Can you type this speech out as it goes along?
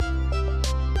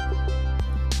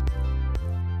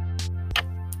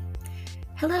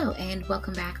Hello, and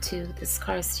welcome back to The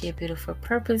Scars to Your Beautiful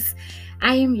Purpose.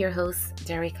 I am your host,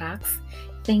 Derry Cox.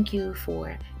 Thank you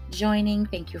for joining.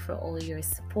 Thank you for all your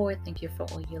support. Thank you for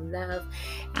all your love.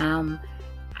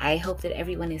 I hope that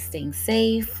everyone is staying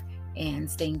safe and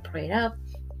staying prayed up.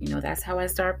 That's how I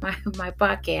start my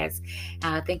podcast.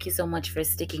 Thank you so much for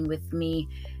sticking with me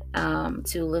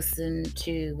to listen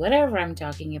to whatever I'm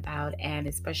talking about, and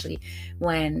especially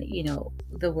when,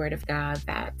 the Word of God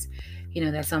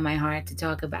that's on my heart to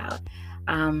talk about.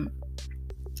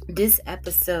 This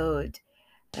episode,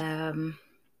 um,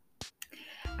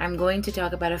 I'm going to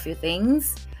talk about a few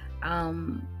things,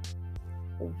 one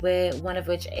of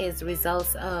which is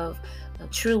results of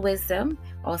true wisdom,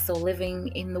 also living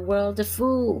in the world of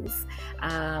fools,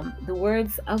 the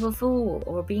words of a fool,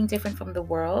 or being different from the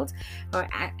world,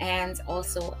 and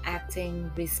also acting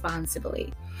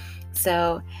responsibly.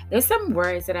 So there's some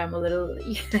words that I'm a little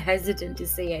hesitant to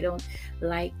say. I don't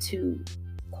like to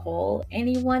call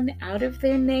anyone out of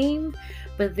their name,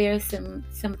 but there's some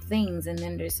things, and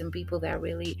then there's some people that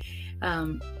really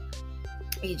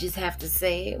you just have to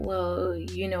say, well,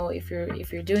 if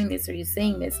you're doing this or you're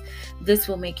saying this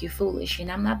will make you foolish. And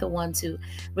I'm not the one to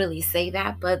really say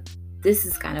that, but this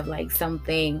is kind of like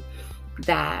something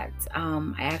that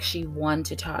I actually want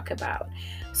to talk about.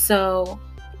 So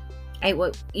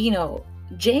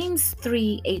James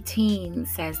 3:18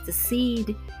 says, the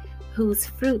seed whose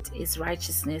fruit is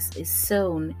righteousness is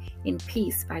sown in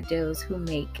peace by those who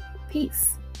make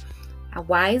peace. A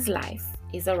wise life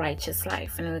is a righteous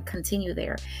life. And I'll continue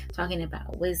there talking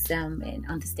about wisdom and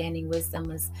understanding wisdom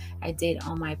as I did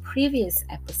on my previous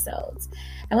episodes.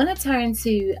 I want to turn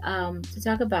to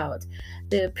talk about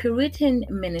the Puritan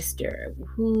minister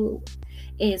who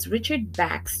is Richard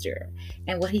Baxter,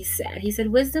 and what he said. He said,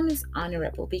 wisdom is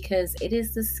honorable because it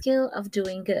is the skill of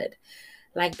doing good.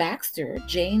 Like Baxter,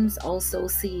 James also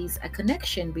sees a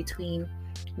connection between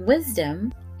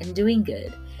wisdom and doing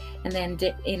good. And then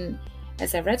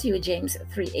as I read to you, James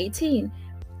 3:18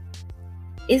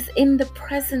 is in the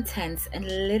present tense and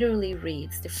literally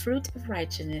reads, the fruit of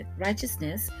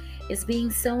righteousness is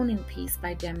being sown in peace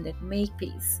by them that make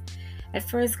peace. At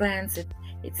first glance,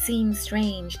 it seems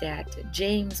strange that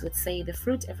James would say the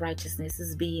fruit of righteousness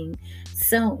is being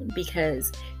sown,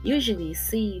 because usually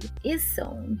seed is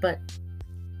sown, but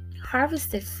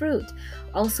harvested fruit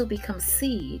also becomes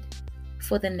seed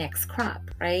for the next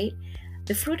crop, right?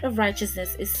 The fruit of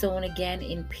righteousness is sown again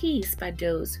in peace by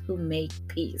those who make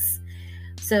peace.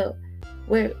 So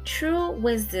where true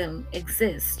wisdom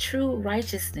exists, true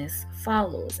righteousness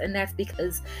follows, and that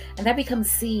becomes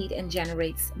seed and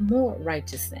generates more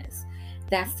righteousness.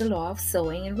 That's the law of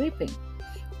sowing and reaping.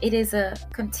 It is a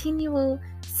continual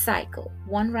cycle.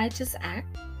 One righteous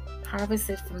act,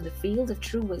 harvested from the field of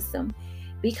true wisdom,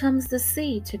 becomes the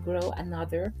seed to grow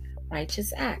another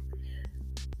righteous act.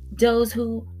 Those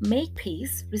who make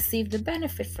peace receive the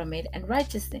benefit from it, and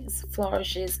righteousness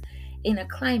flourishes in a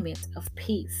climate of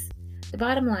peace. The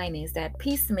bottom line is that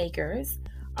peacemakers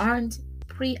aren't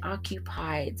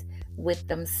preoccupied with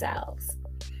themselves.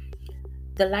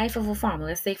 The life of a farmer,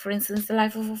 let's take for instance the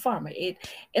life of a farmer, it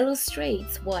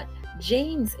illustrates what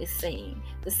James is saying.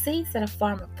 The seeds that a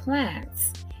farmer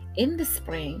plants in the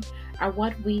spring are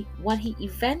what he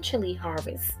eventually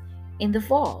harvests in the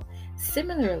fall.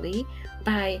 Similarly,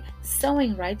 by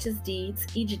sowing righteous deeds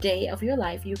each day of your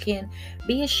life, you can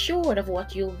be assured of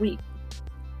what you'll reap.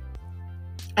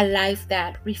 A life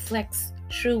that reflects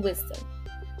true wisdom.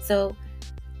 So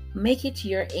make it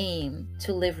your aim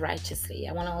to live righteously.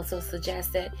 I want to also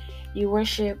suggest that you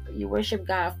worship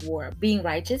God for being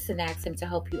righteous and ask Him to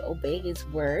help you obey His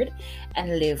word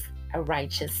and live a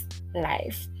righteous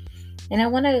life. And I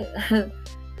want to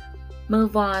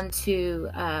move on to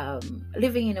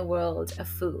living in a world of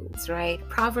fools, right?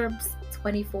 Proverbs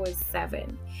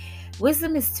 24:7.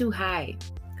 Wisdom is too high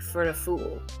for a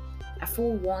fool. A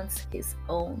fool wants his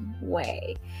own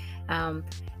way.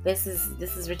 This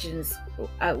is written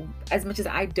as much as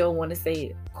I don't want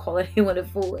to call anyone a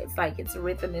fool. It's like it's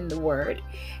written in the word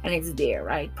and it's there,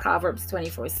 right? Proverbs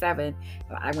 24:7.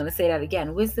 I'm going to say that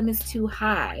again. Wisdom is too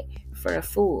high for a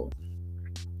fool,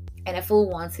 and a fool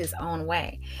wants his own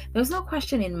way. There's no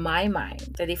question in my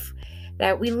mind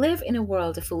that we live in a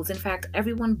world of fools. In fact,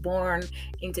 everyone born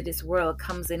into this world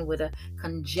comes in with a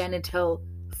congenital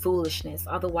foolishness,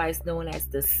 otherwise known as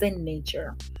the sin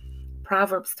nature.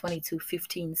 Proverbs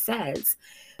 22:15 says,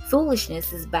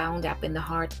 foolishness is bound up in the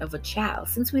heart of a child.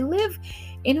 Since we live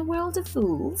in a world of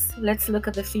fools, let's look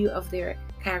at a few of their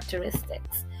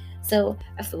characteristics. So,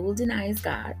 a fool denies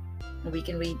God. We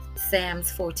can read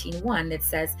Psalms 14:1 that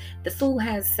says, "The fool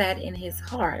has said in his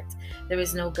heart, there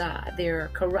is no God. They are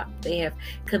corrupt. They have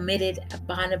committed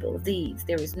abominable deeds.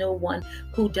 There is no one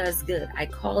who does good." I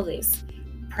call this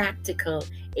practical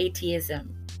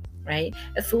atheism, right?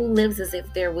 A fool lives as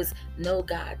if there was no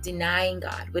God, denying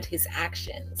God with his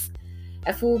actions.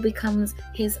 A fool becomes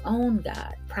his own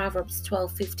God. Proverbs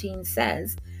 12:15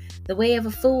 says, "The way of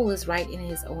a fool is right in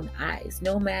his own eyes.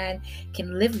 No man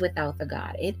can live without the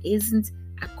God." It isn't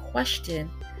a question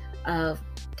of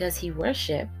does he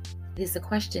worship, it is a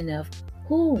question of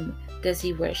whom does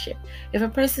he worship. If a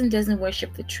person doesn't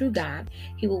worship the true God,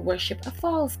 he will worship a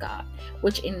false God,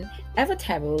 which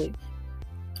inevitably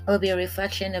will be a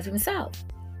reflection of himself.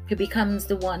 He becomes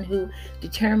the one who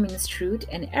determines truth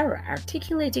and error,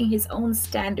 articulating his own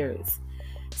standards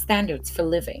for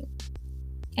living.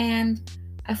 And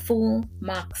a fool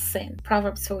mocks sin.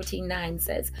 Proverbs 14:9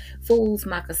 says, "Fools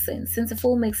mock a sin." Since a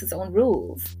fool makes his own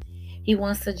rules, he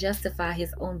wants to justify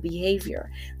his own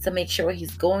behavior to make sure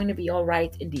he's going to be all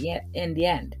right in the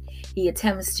end. He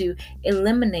attempts to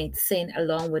eliminate sin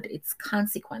along with its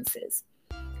consequences.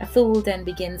 A fool then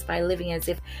begins by living as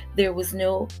if there was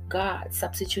no God,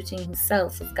 substituting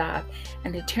himself as God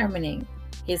and determining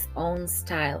his own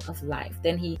style of life.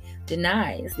 Then he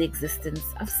denies the existence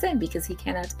of sin because he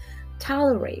cannot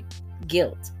tolerate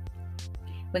guilt.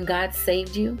 When God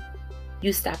saved you,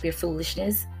 you stopped your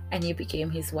foolishness and you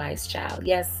became his wise child.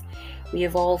 Yes, we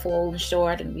have all fallen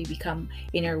short and we become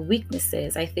in our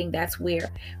weaknesses. I think that's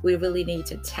where we really need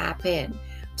to tap in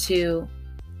to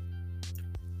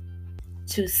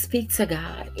speak to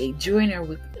God during our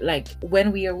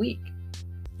when we are weak.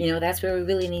 That's where we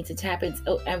really need to tap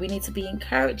into, and we need to be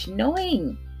encouraged,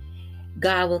 knowing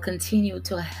God will continue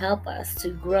to help us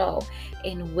to grow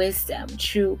in wisdom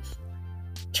through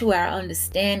our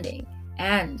understanding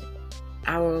and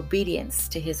our obedience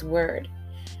to his word.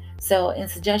 So in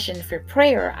suggestion for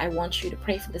prayer, I want you to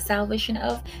pray for the salvation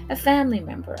of a family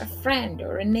member, a friend,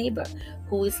 or a neighbor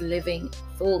who is living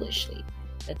foolishly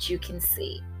that you can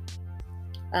see.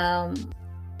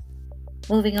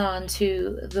 Moving on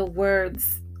to the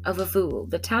words of a fool.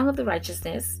 The tongue of the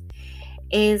righteousness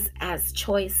is as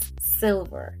choice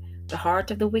silver. The heart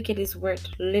of the wicked is worth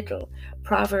little.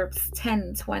 Proverbs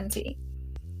 10:20.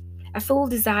 A fool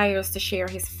desires to share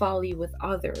his folly with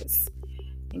others.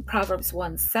 In Proverbs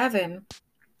 1:7,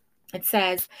 it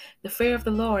says, "The fear of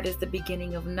the Lord is the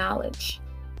beginning of knowledge."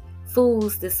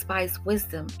 Fools despise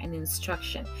wisdom and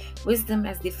instruction. Wisdom,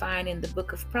 as defined in the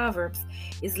book of Proverbs,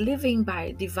 is living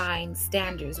by divine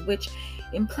standards, which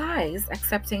implies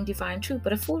accepting divine truth.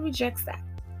 But a fool rejects that,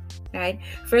 right?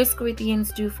 1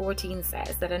 Corinthians 2:14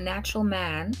 says that a natural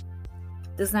man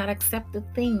does not accept the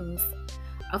things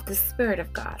of the Spirit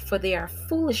of God, for they are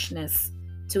foolishness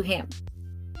to him,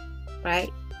 right?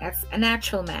 That's a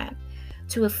natural man.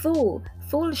 To a fool,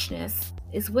 foolishness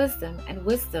is wisdom, and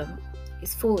wisdom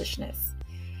is foolishness.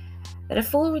 That a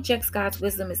fool rejects God's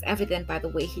wisdom is evident by the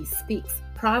way he speaks.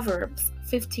 Proverbs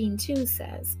 15:2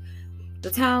 says, "The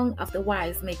tongue of the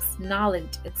wise makes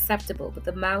knowledge acceptable, but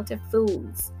the mouth of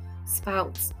fools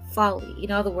spouts folly." In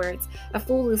other words, a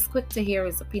fool is quick to hear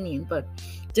his opinion, but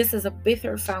just as a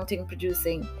bitter fountain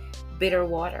producing bitter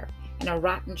water and a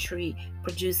rotten tree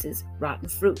produces rotten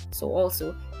fruit, so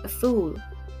also a fool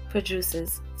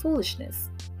produces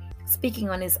foolishness, speaking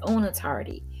on his own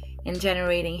authority and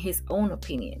generating his own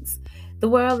opinions. The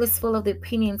world is full of the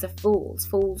opinions of fools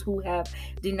who have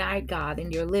denied God in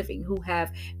their living, who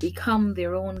have become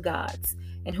their own gods,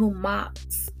 and who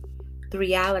mocks the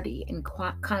reality and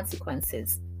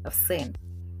consequences of sin.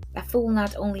 A fool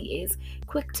not only is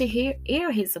quick to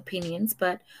hear his opinions,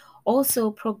 but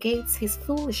also propagates his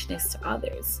foolishness to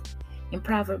others. In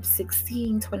Proverbs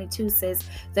 16:22 says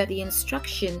that the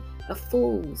instruction of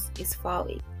fools is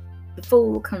folly. The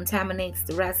fool contaminates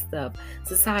the rest of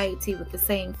society with the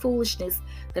same foolishness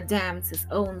that damns his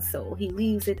own soul. He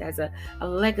leaves it as a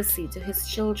legacy to his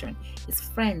children, his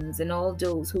friends, and all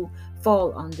those who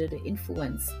fall under the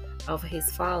influence of his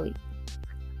folly.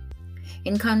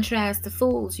 In contrast to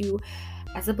fools, you,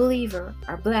 as a believer,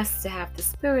 are blessed to have the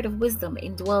spirit of wisdom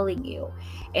indwelling you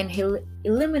and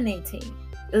illuminating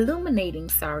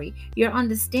your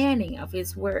understanding of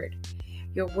his word.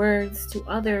 Your words to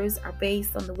others are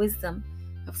based on the wisdom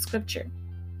of Scripture,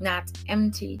 not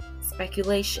empty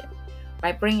speculation.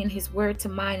 By bringing his word to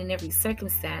mind in every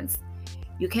circumstance,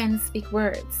 you can speak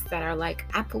words that are like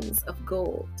apples of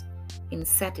gold in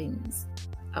settings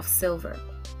of silver.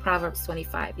 Proverbs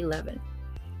 25:11.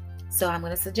 So I'm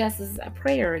going to suggest this is a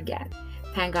prayer again.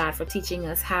 Thank God for teaching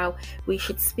us how we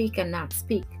should speak and not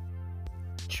speak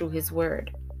through his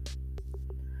word.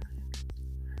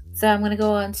 So I'm going to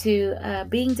go on to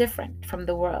being different from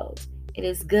the world. It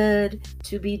is good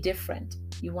to be different.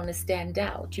 You want to stand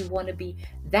out. You want to be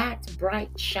that bright,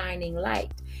 shining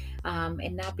light,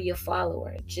 and not be a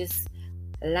follower. Just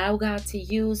allow God to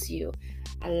use you.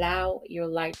 Allow your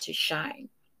light to shine.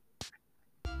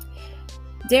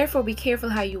 Therefore, be careful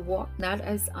how you walk, not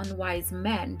as unwise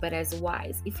men, but as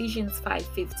wise. Ephesians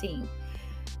 5:15.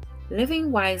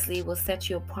 Living wisely will set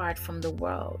you apart from the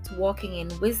world. Walking in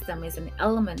wisdom is an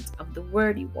element of the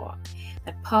wordy walk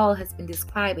that Paul has been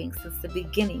describing since the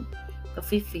beginning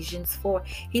of Ephesians 4.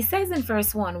 He says in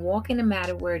verse 1, walk in a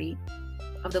manner worthy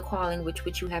of the calling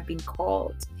which you have been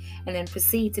called, and then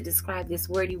proceed to describe this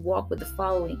wordy walk with the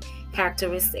following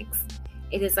characteristics.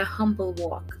 It is a humble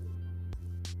walk.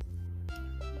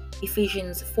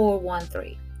 Ephesians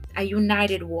 4:1-3. A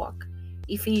united walk.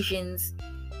 Ephesians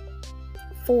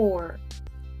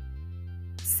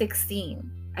 4:16.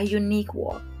 A unique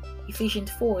walk. Ephesians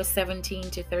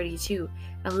 4:17-32.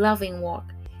 A loving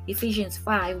walk. Ephesians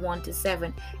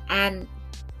 5:1-7. An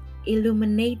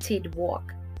illuminated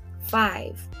walk.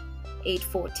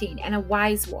 5:8-14. And a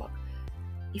wise walk.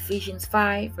 Ephesians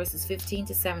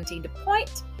 5:15-17. The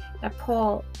point that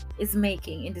Paul is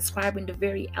making in describing the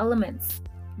various elements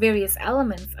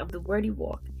of the wordy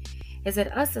walk is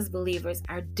that us as believers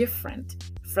are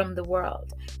different from the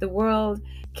world. The world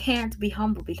can't be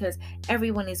humble because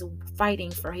everyone is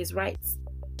fighting for his rights.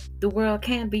 The world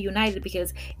can't be united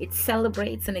because it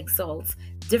celebrates and exalts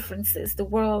differences. The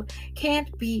world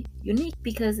can't be unique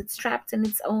because it's trapped in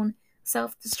its own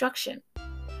self-destruction.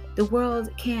 The world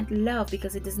can't love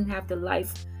because it doesn't have the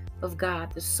life of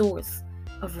God, the source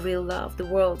of real love. The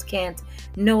world can't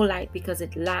know light because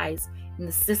it lies in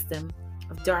the system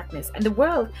of darkness. And the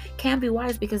world can't be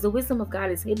wise because the wisdom of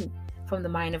God is hidden from the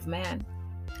mind of man.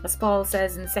 As Paul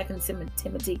says in 2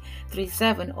 Timothy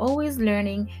 3:7, always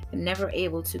learning and never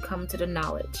able to come to the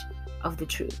knowledge of the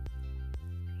truth.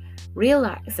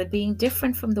 Realize that being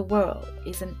different from the world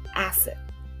is an asset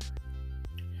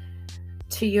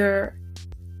to you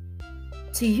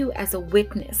as a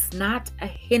witness, not a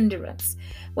hindrance.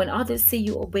 When others see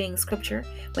you obeying scripture,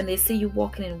 when they see you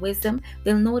walking in wisdom,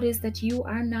 they'll notice that you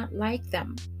are not like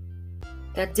them.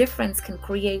 That difference can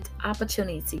create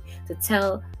opportunity to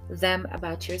tell them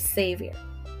about your Savior.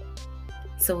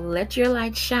 So let your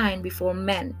light shine before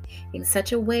men in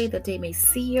such a way that they may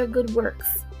see your good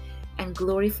works and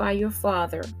glorify your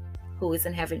Father who is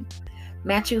in heaven.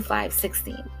 Matthew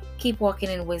 5:16. Keep walking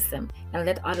in wisdom and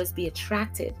let others be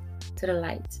attracted to the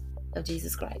light of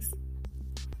Jesus Christ.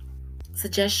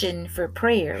 Suggestion for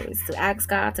prayer is to ask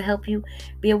God to help you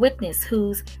be a witness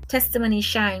whose testimony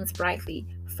shines brightly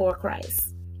for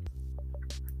Christ.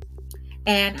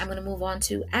 And I'm going to move on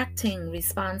to acting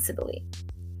responsibly.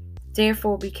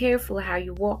 Therefore, be careful how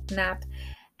you walk, not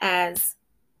as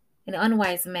an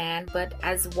unwise man, but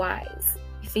as wise.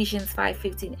 Ephesians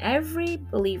 5:15. Every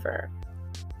believer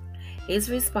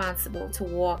is responsible to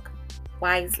walk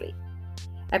wisely.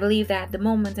 I believe that the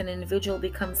moment an individual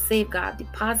becomes saved, God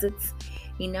deposits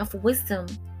enough wisdom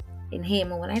in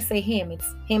him. And when I say him,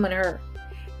 it's him and her,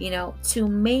 to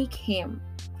make him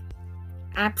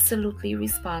absolutely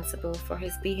responsible for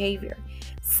his behavior.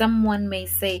 Someone may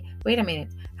say, wait a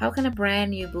minute, how can a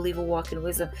brand new believer walk in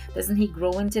wisdom? Doesn't he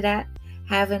grow into that?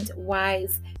 Haven't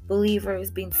wise believers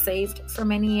been saved for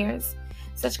many years?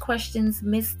 Such questions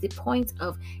miss the point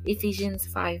of Ephesians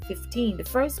 5:15. The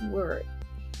first word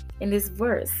in this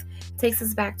verse takes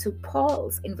us back to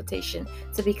Paul's invitation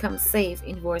to become saved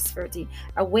in verse 13.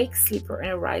 Awake, sleeper,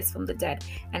 and arise from the dead,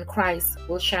 and Christ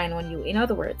will shine on you. In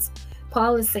other words,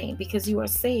 Paul is saying, because you are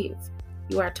saved,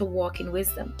 you are to walk in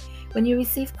wisdom. When you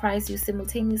receive Christ, you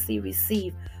simultaneously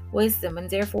receive wisdom and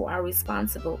therefore are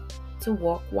responsible to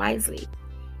walk wisely.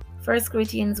 1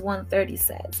 Corinthians 1:30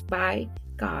 says, by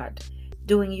God,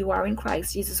 doing you are in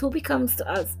Christ Jesus, who becomes to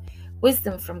us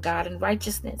wisdom from God and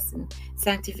righteousness and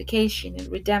sanctification and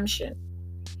redemption.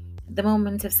 At the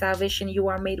moment of salvation, you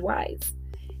are made wise,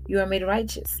 you are made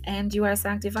righteous, and you are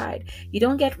sanctified. You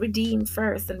don't get redeemed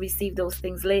first and receive those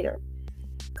things later.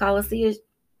 Colossians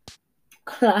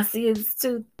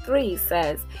 2:3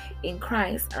 says, in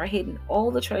Christ are hidden all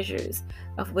the treasures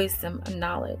of wisdom and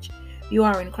knowledge. You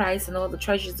are in Christ, and all the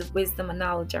treasures of wisdom and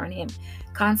knowledge are in him.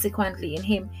 Consequently, in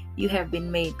him you have been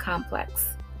made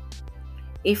complex.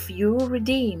 If you're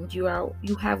redeemed, you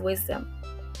have wisdom.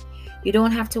 You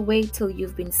don't have to wait till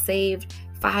you've been saved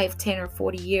 5, 10, or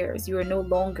 40 years. You are no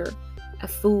longer a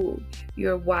fool.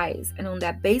 You're wise. And on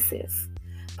that basis,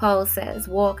 Paul says,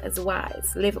 walk as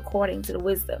wise, live according to the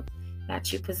wisdom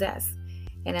that you possess.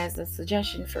 And as a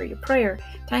suggestion for your prayer,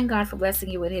 thank God for blessing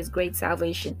you with his great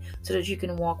salvation so that you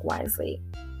can walk wisely.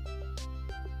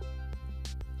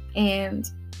 And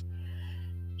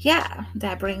yeah,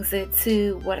 that brings it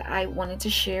to what I wanted to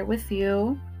share with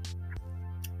you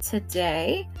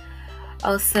today.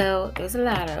 Also, there's a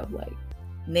lot of like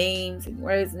names and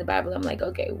words in the Bible. I'm like,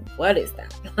 okay, what is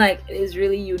that? Like, it is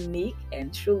really unique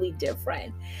and truly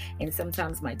different. And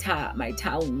sometimes my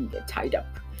tongue get tied up.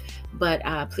 But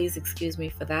please excuse me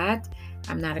for that.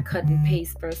 I'm not a cut and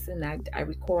paste person. I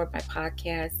record my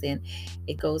podcast and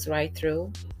it goes right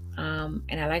through. And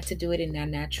I like to do it in a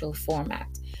natural format.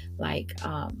 Like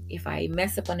if I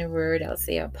mess up on a word, I'll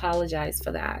say I apologize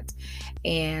for that,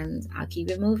 and I'll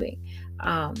keep it moving.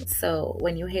 So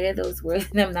when you hear those words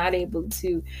and I'm not able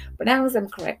to pronounce them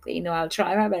correctly, I'll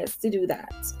try my best to do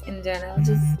that, and then I'll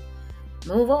just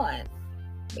move on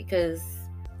because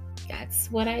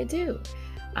that's what I do.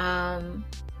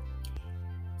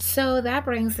 So that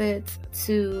brings it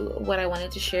to what I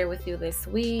wanted to share with you this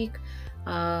week.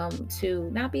 To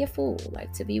not be a fool,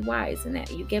 like to be wise, and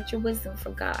that you get your wisdom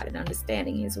from God and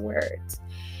understanding His words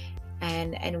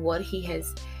and what He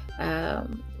has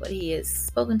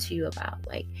spoken to you about.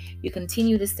 Like, you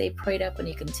continue to stay prayed up and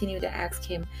you continue to ask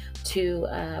Him to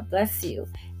bless you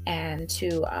and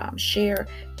to share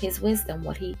His wisdom,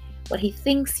 what He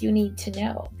thinks you need to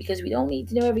know, because we don't need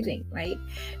to know everything, right?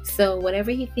 So whatever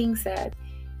He thinks that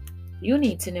you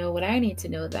need to know, what I need to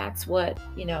know, that's what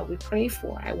we pray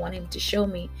for. I want Him to show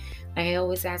me. I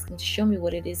always ask Him to show me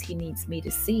what it is He needs me to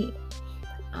see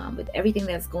with everything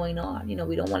that's going on.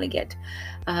 We don't want to get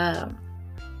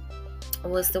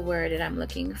what's the word that I'm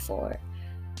looking for,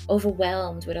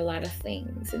 overwhelmed with a lot of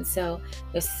things. And so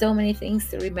there's so many things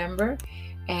to remember,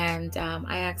 and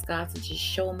I ask God to just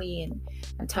show me and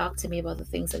talk to me about the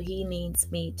things that He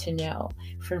needs me to know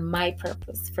for my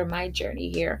purpose, for my journey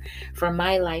here, for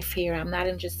my life here. I'm not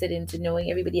interested in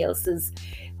knowing everybody else's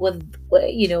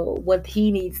what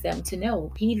He needs them to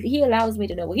know. He allows me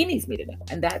to know what He needs me to know,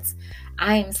 and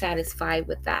I am satisfied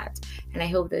with that. And I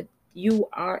hope that you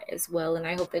are as well, and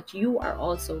I hope that you are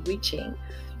also reaching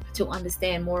to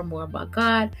understand more and more about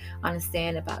God,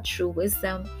 understand about true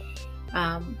wisdom,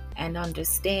 and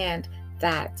understand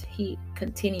that He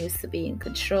continues to be in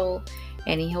control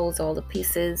and He holds all the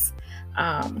pieces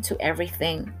to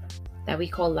everything that we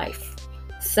call life.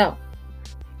 So,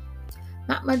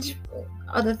 not much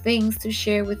other things to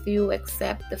share with you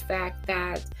except the fact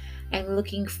that I'm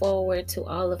looking forward to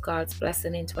all of God's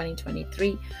blessing in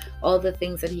 2023, all the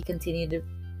things that He continued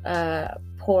to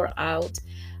pour out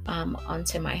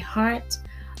onto my heart.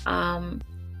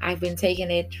 I've been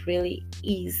taking it really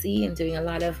easy and doing a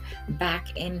lot of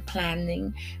back-end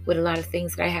planning with a lot of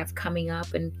things that I have coming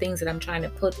up and things that I'm trying to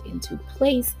put into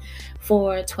place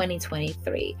for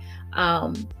 2023.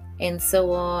 And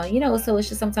so on, so it's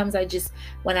just sometimes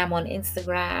when I'm on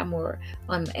Instagram or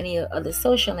on any other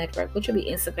social network, which would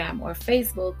be Instagram or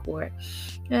Facebook, or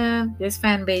there's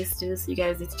fan base too, so you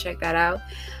guys need to check that out.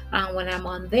 When I'm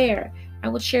on there, I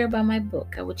would share about my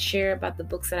book. I would share about the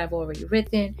books that I've already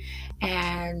written,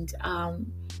 and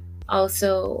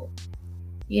also,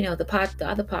 the other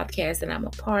podcast that I'm a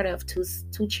part of,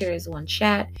 two chairs, one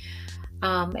chat,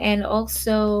 and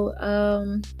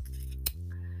also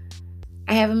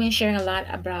I haven't been sharing a lot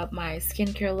about my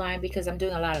skincare line because I'm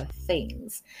doing a lot of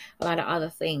other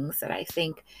things that I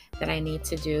think that I need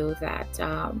to do, that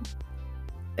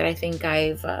I think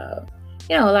I've a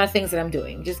lot of things that I'm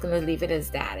doing. I'm just going to leave it as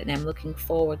that, and I'm looking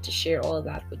forward to share all of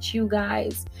that with you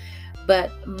guys.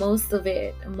 But most of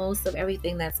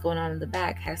everything that's going on in the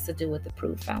back has to do with the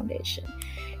Proof Foundation.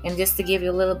 And just to give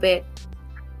you a little bit,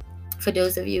 for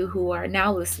those of you who are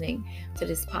now listening to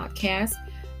this podcast,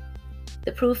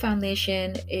 the Proof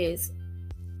Foundation is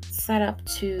set up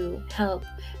to help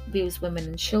abused women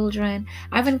and children.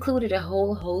 I've included a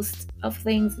whole host of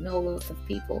things and a whole host of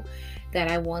people that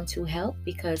I want to help,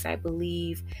 because I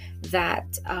believe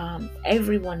that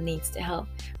everyone needs to help.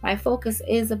 My focus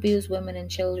is abused women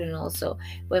and children, also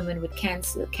women with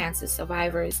cancer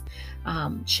survivors,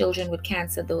 children with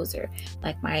cancer. Those are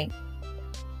like my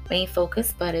main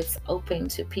focus, but it's open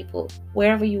to people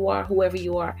wherever you are, whoever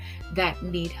you are, that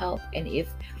need help. And if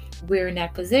we're in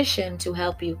that position to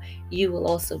help you, you will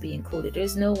also be included.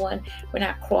 There's no one, we're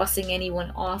not crossing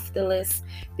anyone off the list,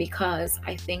 because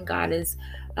I think God has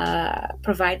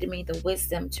provided me the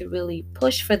wisdom to really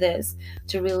push for this,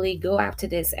 to really go after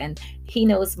this, and He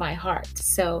knows my heart.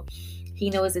 So He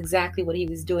knows exactly what He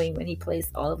was doing when He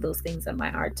placed all of those things on my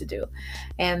heart to do.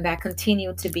 And that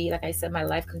continued to be, like I said, my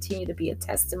life continued to be a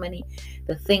testimony.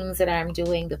 The things that I'm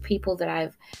doing, the people that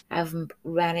I've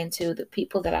ran into, the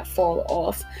people that I fall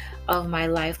off of my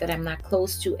life that I'm not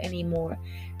close to anymore.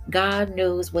 God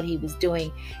knows what He was doing.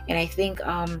 And I think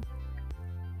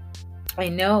I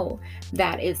know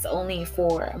that it's only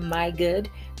for my good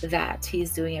that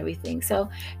He's doing everything. So,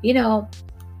 you know,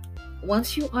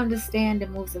 once you understand the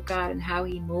moves of God and how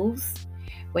He moves,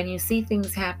 when you see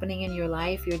things happening in your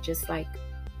life, you're just like,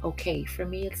 okay. For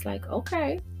me, it's like,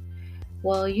 okay,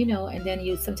 well, and then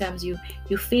you sometimes you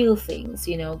feel things.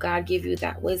 God give you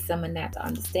that wisdom and that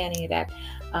understanding, that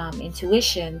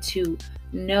intuition to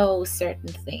know certain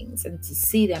things and to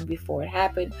see them before it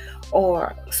happened,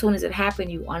 or as soon as it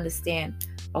happened, you understand,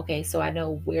 okay, so I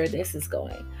know where this is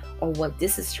going or what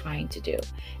this is trying to do.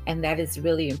 And that is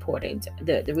really important.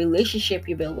 The relationship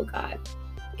you build with God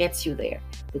gets you there.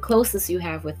 The closest you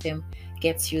have with Him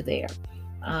gets you there.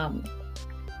 um,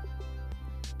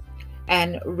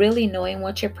 and really knowing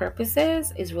what your purpose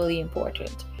is really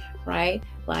important, right?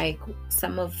 Like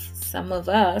some of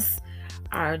us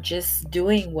are just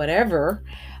doing whatever,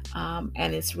 and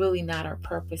it's really not our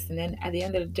purpose. And then at the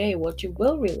end of the day, what you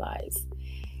will realize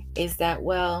is that,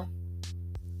 well,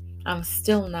 I'm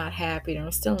still not happy and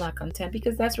I'm still not content,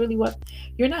 because that's really what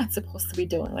you're not supposed to be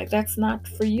doing. Like, that's not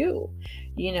for you.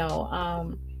 you know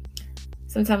um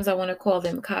Sometimes I want to call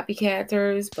them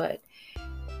copycatters, but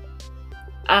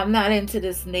I'm not into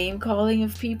this name calling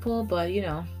of people. But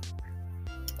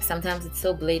sometimes it's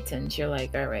so blatant. You're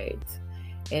like, all right,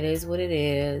 it is what it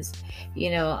is.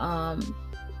 you know um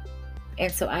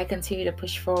and so I continue to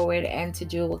push forward and to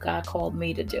do what God called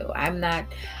me to do. I'm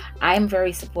a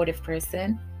very supportive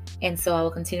person, and so I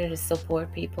will continue to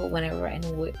support people whenever and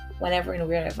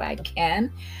wherever I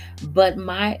can. But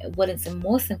what is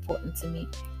most important to me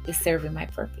is serving my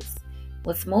purpose.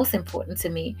 What's most important to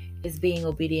me is being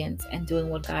obedient and doing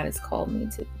what God has called me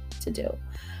to do.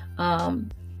 Um,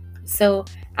 so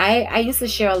I used to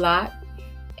share a lot,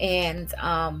 and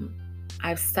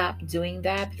I've stopped doing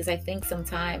that because I think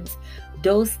sometimes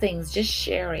those things, just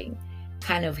sharing,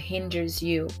 kind of hinders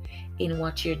you in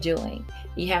what you're doing.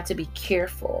 You have to be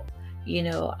careful,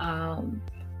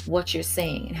 what you're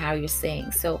saying and how you're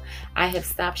saying. So I have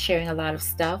stopped sharing a lot of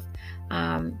stuff,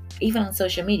 even on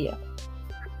social media.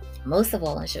 Most of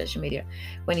all on social media,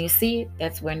 when you see it,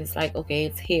 that's when it's like, okay,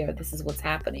 it's here, this is what's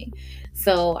happening.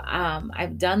 So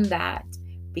I've done that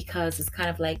because it's kind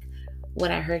of like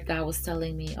what I heard God was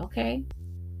telling me. Okay,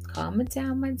 calm it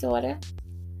down, my daughter,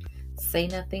 say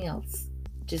nothing else,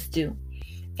 just do.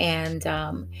 And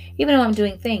even though I'm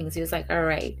doing things, he was like, all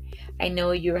right, I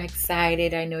know you're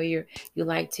excited, I know you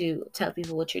like to tell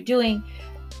people what you're doing,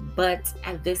 but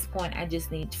at this point I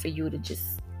just need for you to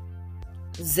just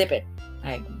zip it.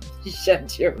 Like,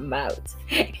 shut your mouth.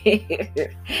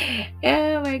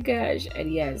 Oh my gosh.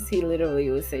 And yes, he literally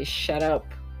would say, shut up,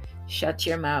 shut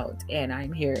your mouth. And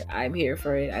I'm here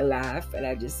for it. I laugh and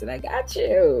I just said, I got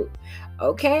you.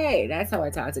 Okay. That's how I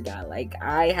talk to God. Like,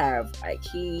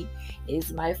 he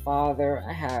is my father.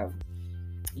 I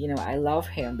love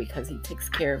him because he takes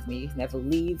care of me. He never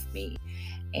leaves me.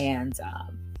 And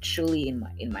truly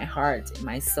in my heart, in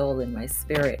my soul, in my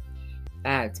spirit,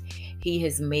 that he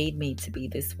has made me to be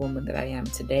this woman that I am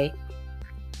today,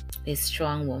 this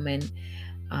strong woman,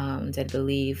 that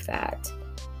believe that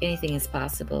anything is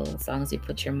possible as long as you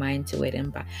put your mind to it,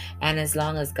 and as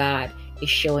long as God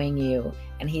is showing you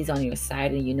and he's on your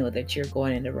side and you know that you're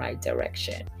going in the right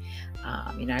direction.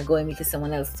 You're not going because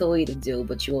someone else told you to do,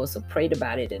 but you also prayed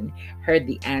about it and heard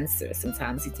the answer.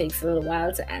 Sometimes it takes a little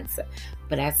while to answer,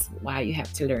 but that's why you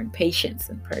have to learn patience.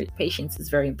 And patience is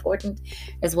very important,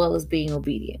 as well as being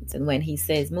obedient. And when he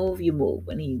says move, you move.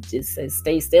 When he just says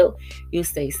stay still, you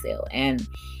stay still. And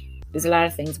there's a lot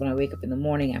of things when I wake up in the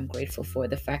morning I'm grateful for.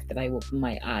 The fact that I open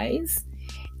my eyes,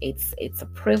 it's a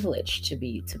privilege to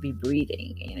be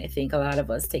breathing, and I think a lot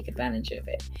of us take advantage of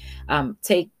it.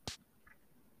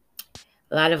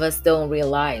 A lot of us don't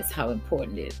realize how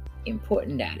important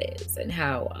that is, and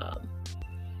how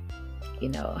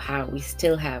we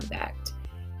still have that.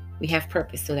 We have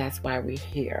purpose, so that's why we're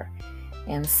here.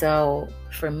 And so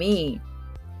for me,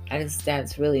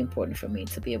 that's really important for me,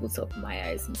 to be able to open my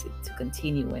eyes and to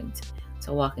continue and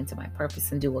to walk into my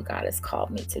purpose and do what God has called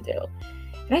me to do.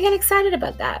 And I get excited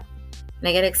about that. And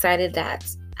I get excited that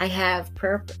I have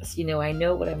purpose. I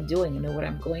know what I'm doing. I know what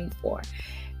I'm going for.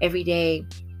 Every day,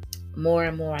 more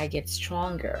and more, I get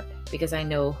stronger because I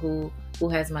know who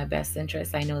has my best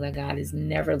interest. I know that God is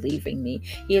never leaving me.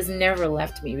 He has never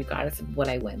left me, regardless of what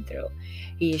I went through.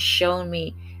 He has shown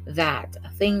me that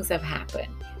things have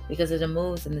happened because of the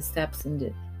moves and the steps and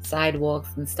the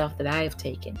sidewalks and stuff that I have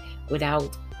taken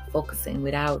without focusing,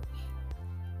 without,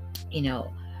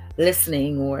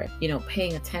 listening or,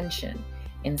 paying attention.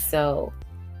 And so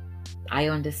I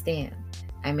understand.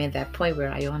 I'm at that point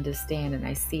where I understand and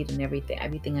I see it in everything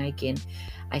I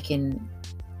can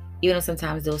Even though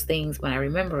sometimes those things, when I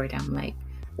remember it, I'm like,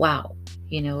 wow,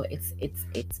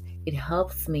 it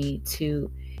helps me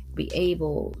to be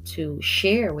able to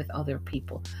share with other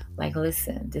people. Like,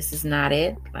 listen, this is not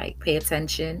it. Like, pay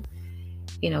attention,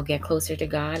 get closer to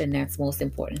God, and that's the most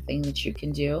important thing that you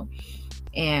can do.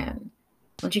 And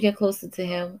once you get closer to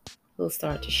Him, He'll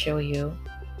start to show you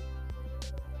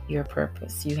your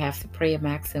purpose. You have to pray a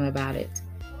maxim about it.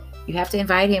 You have to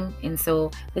invite Him. And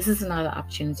so this is another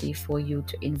opportunity for you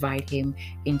to invite Him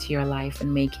into your life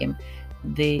and make Him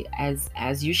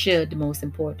as you should, the most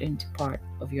important part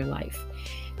of your life.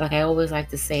 Like I always like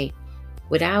to say,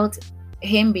 without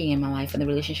Him being in my life and the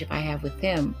relationship I have with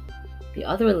Him, the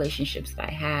other relationships that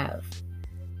I have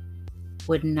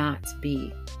would not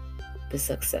be the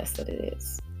success that it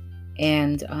is.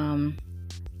 And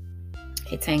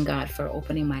I thank God for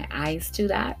opening my eyes to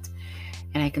that.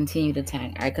 And I continue to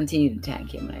thank Him. And I continue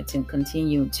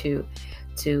to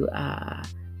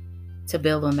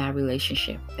build on that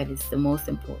relationship. That is the most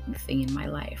important thing in my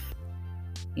life.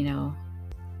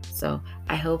 So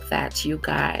I hope that you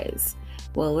guys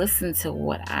will listen to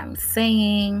what I'm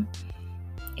saying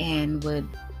and would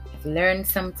have learned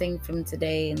something from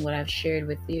today and what I've shared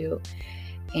with you.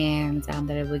 And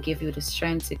that it will give you the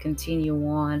strength to continue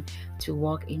on to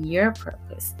walk in your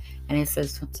purpose. And it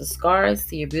says, to scars,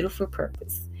 to your beautiful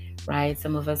purpose, right?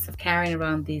 Some of us are carrying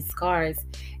around these scars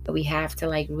that we have to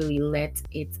really let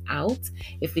it out.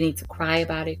 If we need to cry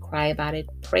about it, pray about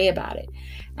it.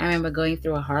 I remember going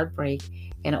through a heartbreak,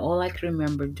 and all I could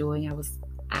remember doing, I was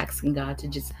asking God to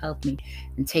just help me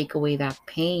and take away that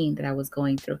pain that I was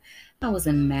going through. I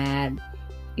wasn't mad.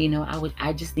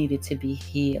 I just needed to be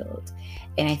healed.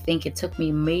 And I think it took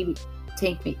me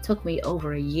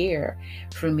over a year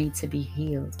for me to be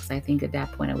healed, because I think at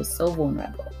that point I was so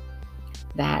vulnerable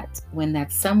that when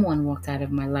that someone walked out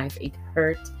of my life, it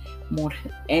hurt more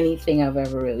than anything I've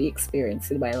ever really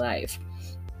experienced in my life.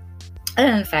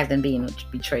 And in fact, than being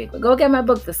betrayed. But go get my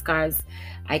book, The Scars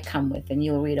I Come With, and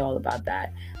you'll read all about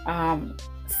that.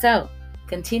 So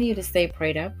continue to stay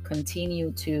prayed up.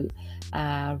 Continue to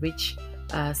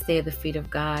stay at the feet of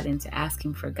God and to ask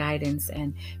Him for guidance.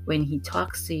 And when He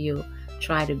talks to you,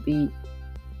 try to be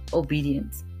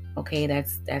obedient. Okay,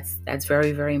 that's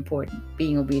very, very important.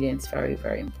 Being obedient is very,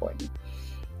 very important.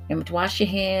 Remember to wash your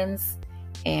hands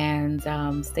and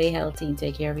stay healthy and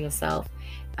take care of yourself.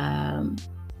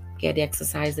 Get the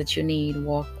exercise that you need.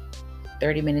 Walk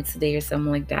 30 minutes a day or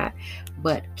something like that.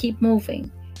 But keep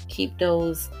moving. Keep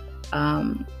those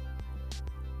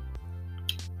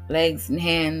legs and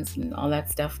hands and all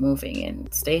that stuff moving,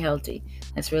 and stay healthy.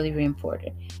 That's really, really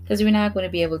important, because we're not going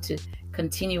to be able to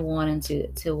continue on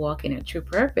to walk in a true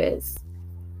purpose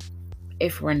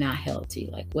if we're not healthy.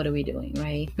 Like, what are we doing,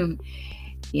 right?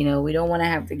 We don't want to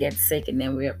have to get sick and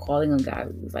then we're calling on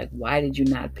God. It's like, why did you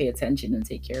not pay attention and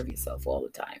take care of yourself all the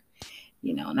time?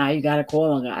 Now you got to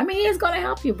call on God. I mean, He's going to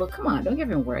help you, but come on, don't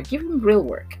give Him work. Give Him real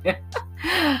work.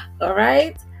 All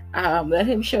right? Let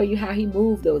Him show you how He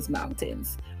moved those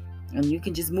mountains. And you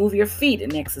can just move your feet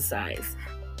and exercise.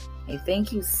 Hey,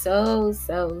 thank you so,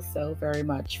 so, so very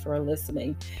much for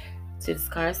listening to The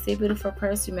Scars to Your Beautiful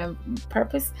Purpose.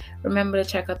 Remember to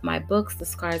check out my books, The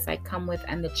Scars I Come With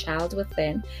and The Child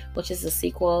Within, which is a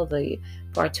sequel. The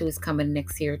part 2 is coming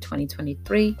next year,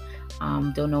 2023.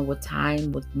 Don't know what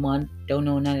time, what month, don't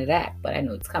know none of that, but I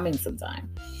know it's coming sometime.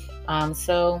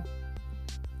 So,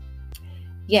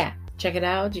 yeah. Check it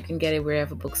out. You can get it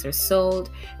wherever books are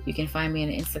sold. You can find me on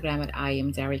Instagram at I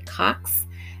am Derry Cox.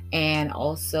 And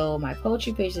also my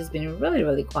poetry page has been really,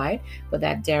 really quiet. But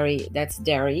that's Derry's,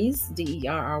 DERRY''S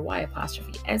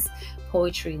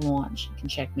Poetry Launch. You can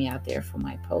check me out there for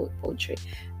my poetry.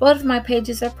 Both of my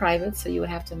pages are private, so you would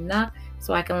have to knock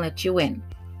so I can let you in.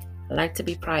 I like to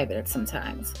be private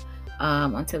sometimes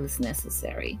until it's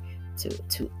necessary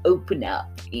to open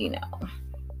up,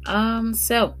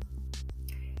 So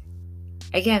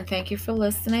again, thank you for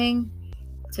listening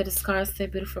to The Scars to a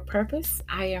Beautiful Purpose.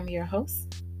 I am your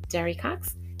host, Derry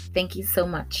Cox. Thank you so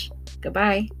much.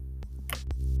 Goodbye.